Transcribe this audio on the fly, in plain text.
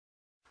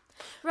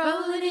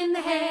rolling in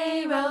the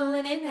hay,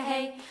 rolling in the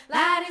hay.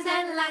 Laddies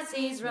and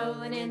lassies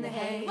rolling in the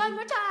hay. One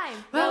more time.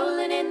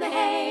 Rolling in the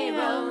hay,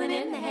 rolling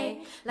in the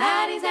hay.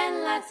 Laddies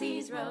and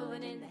lassies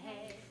rolling in the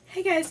hay.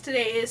 Hey guys,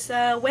 today is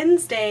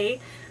Wednesday,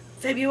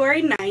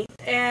 February 9th,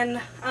 and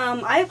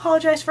I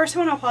apologize. First I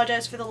want to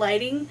apologize for the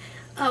lighting.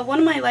 One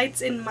of my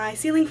lights in my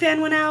ceiling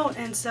fan went out,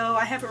 and so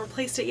I haven't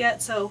replaced it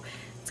yet, so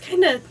it's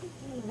kind of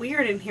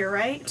weird in here,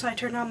 right? So I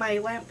turned on my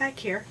lamp back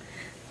here.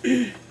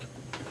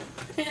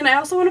 And I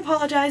also want to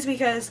apologize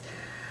because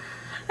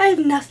I have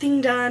nothing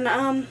done.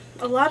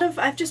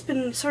 I've just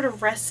been sort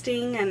of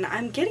resting, and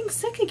I'm getting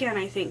sick again,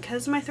 I think,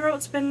 because my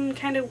throat's been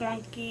kind of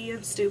wonky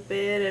and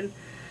stupid, and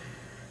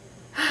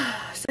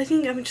so I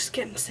think I'm just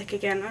getting sick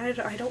again.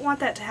 I don't want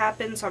that to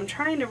happen, so I'm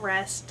trying to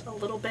rest a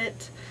little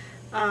bit.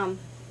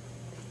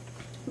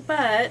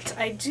 But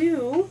I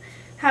do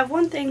have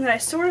one thing that I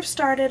sort of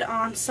started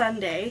on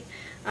Sunday.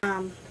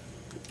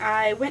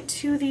 I went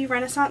to the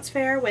Renaissance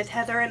Fair with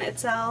Heather and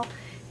Itzel,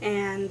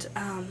 and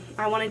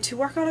I wanted to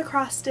work on a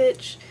cross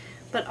stitch,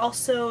 but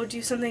also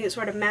do something that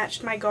sort of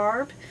matched my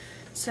garb.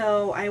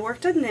 So I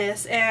worked on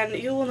this, and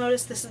you will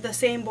notice this is the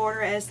same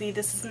border as the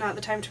 "This is not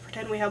the time to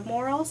pretend we have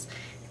morals,"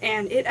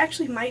 and it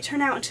actually might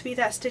turn out to be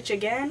that stitch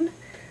again,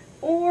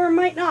 or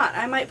might not.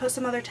 I might put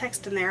some other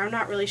text in there, I'm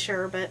not really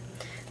sure, but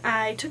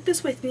I took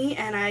this with me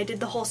and I did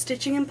the whole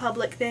stitching in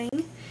public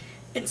thing.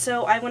 And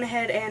so I went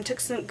ahead and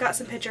got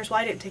some pictures. Well,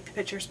 I didn't take the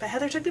pictures, but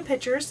Heather took the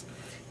pictures,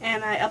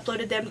 and I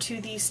uploaded them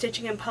to the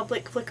Stitching in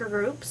Public Flickr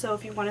group. So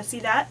if you want to see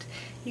that,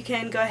 you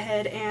can go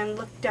ahead and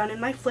look down in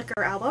my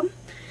Flickr album.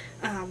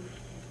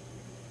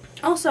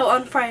 Also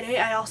on Friday,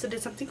 I also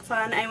did something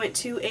fun. I went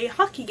to a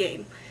hockey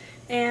game,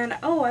 and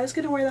I was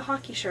going to wear the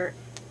hockey shirt.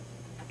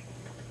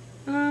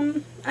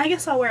 I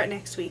guess I'll wear it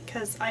next week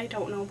because I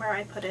don't know where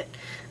I put it.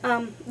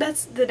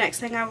 That's the next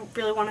thing I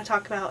really want to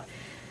talk about.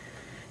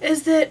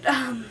 Is that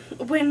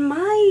when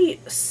my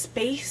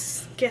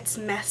space gets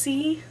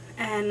messy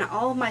and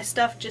all of my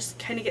stuff just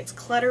kind of gets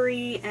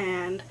cluttery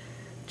and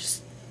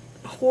just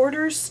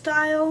hoarder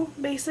style,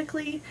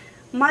 basically,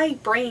 my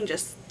brain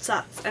just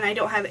sucks and I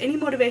don't have any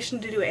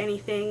motivation to do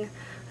anything.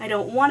 I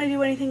don't want to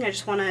do anything. I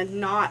just want to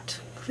not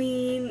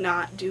clean,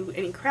 not do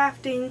any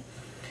crafting.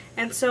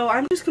 And so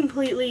I'm just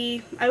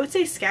completely, I would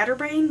say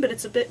scatterbrained, but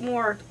it's a bit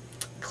more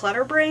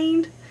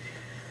clutterbrained.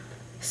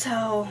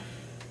 So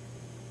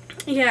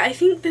yeah, I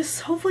think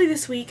hopefully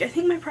this week, I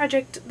think my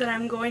project that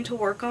I'm going to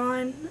work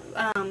on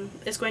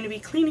is going to be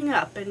cleaning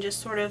up and just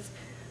sort of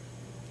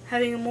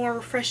having a more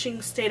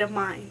refreshing state of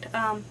mind.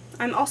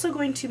 I'm also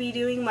going to be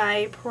doing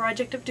my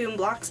Project of Doom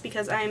blocks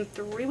because I'm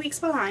 3 weeks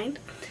behind.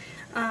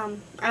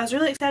 I was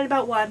really excited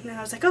about one, and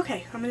I was like,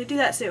 okay, I'm going to do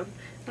that soon.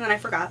 And then I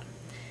forgot.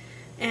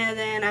 And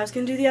then I was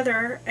going to do the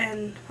other,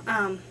 and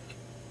I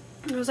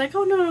was like,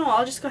 oh no,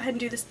 I'll just go ahead and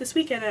do this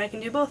weekend and I can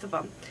do both of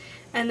them.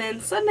 And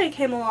then Sunday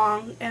came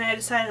along and I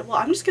decided, well,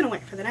 I'm just going to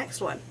wait for the next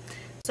one.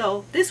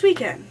 So this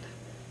weekend,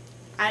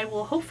 I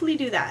will hopefully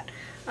do that.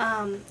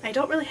 I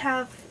don't really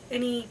have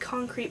any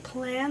concrete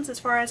plans as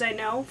far as I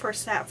know for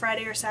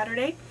Friday or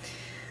Saturday.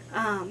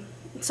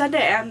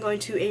 Sunday I'm going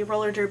to a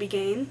roller derby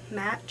game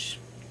match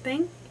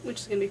thing, which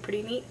is going to be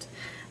pretty neat.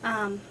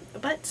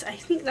 But I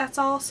think that's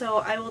all, so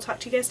I will talk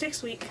to you guys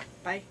next week.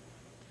 Bye.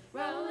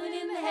 Rolling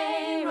in the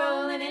hay,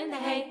 rolling in the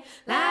hay.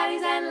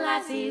 Laddies and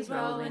lassies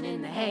rolling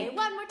in the hay.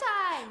 One more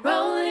time.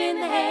 Rolling in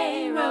the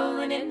hay,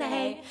 rolling in the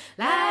hay.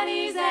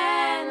 Laddies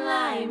and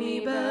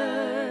limey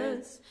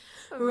birds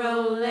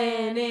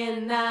rolling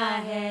in the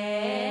hay.